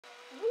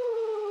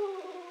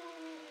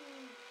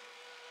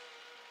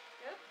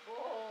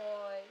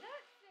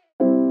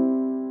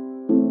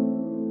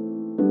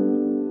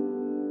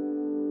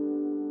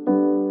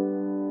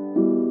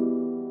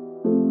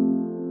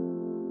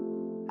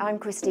I'm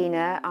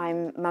Christina,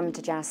 I'm mum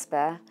to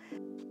Jasper,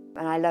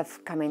 and I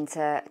love coming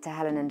to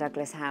Helen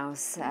Douglas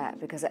House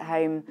because at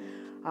home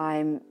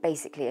I'm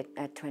basically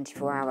a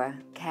 24-hour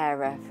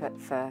carer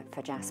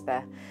for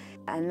Jasper,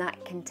 and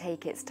that can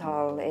take its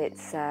toll.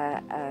 It's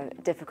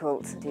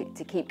difficult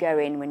to keep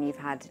going when you've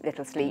had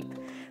little sleep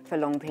for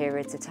long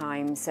periods of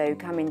time. So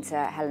coming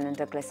to Helen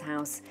Douglas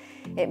House,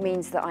 it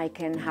means that I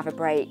can have a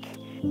break.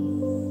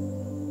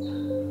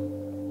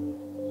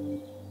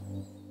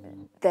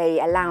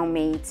 They allow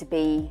me to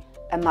be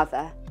a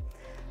mother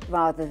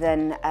rather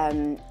than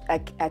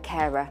a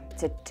carer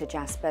to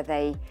Jasper.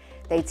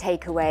 They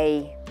take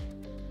away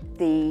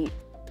the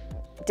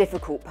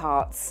difficult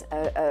parts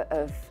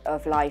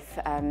of life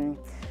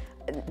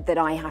that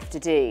I have to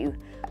do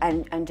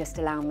and just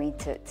allow me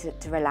to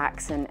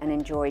relax and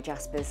enjoy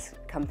Jasper's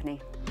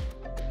company.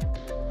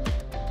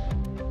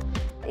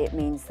 It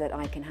means that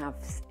I can have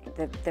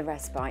the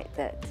respite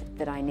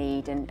that I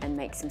need and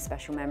make some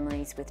special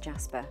memories with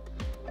Jasper.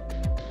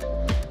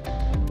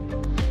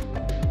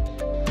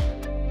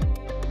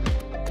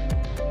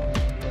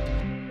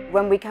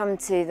 When we come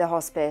to the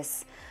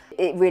hospice,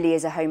 it really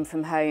is a home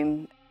from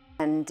home,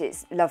 and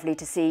it's lovely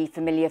to see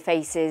familiar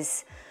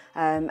faces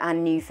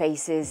and new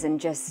faces and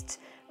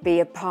just be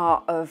a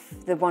part of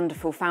the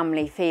wonderful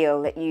family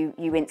feel that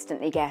you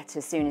instantly get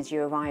as soon as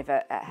you arrive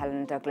at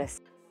Helen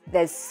Douglas.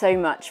 There's so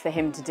much for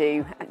him to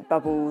do: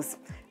 bubbles,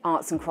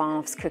 arts and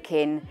crafts,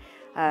 cooking.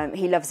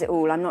 He loves it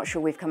all. I'm not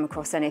sure we've come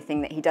across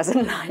anything that he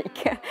doesn't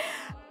like.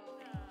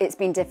 It's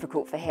been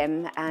difficult for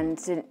him, and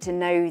to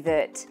know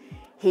that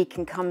he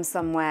can come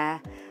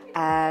somewhere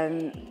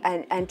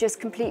and just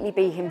completely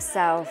be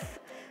himself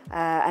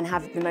and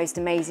have the most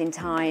amazing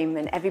time,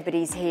 and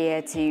everybody's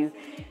here to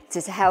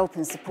help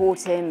and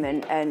support him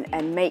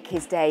and make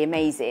his day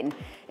amazing.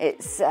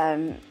 It's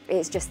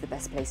just the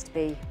best place to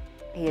be.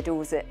 He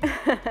adores it.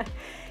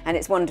 And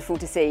it's wonderful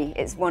to see.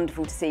 It's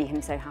wonderful to see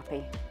him so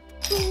happy.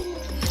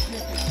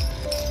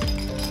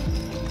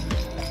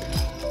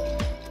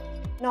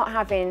 Not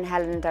having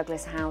Helen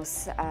Douglas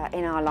House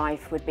in our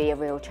life would be a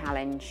real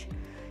challenge.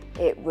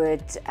 It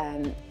would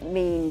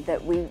mean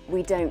that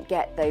we don't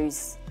get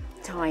those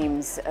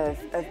times of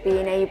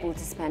being able to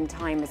spend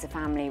time as a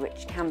family,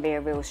 which can be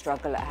a real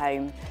struggle at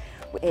home.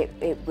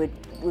 It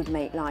would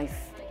make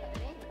life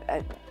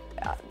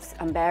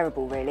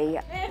unbearable, really.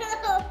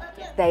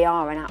 They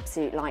are an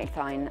absolute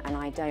lifeline, and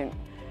I don't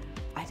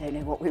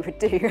know what we would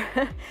do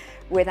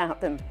without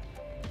them.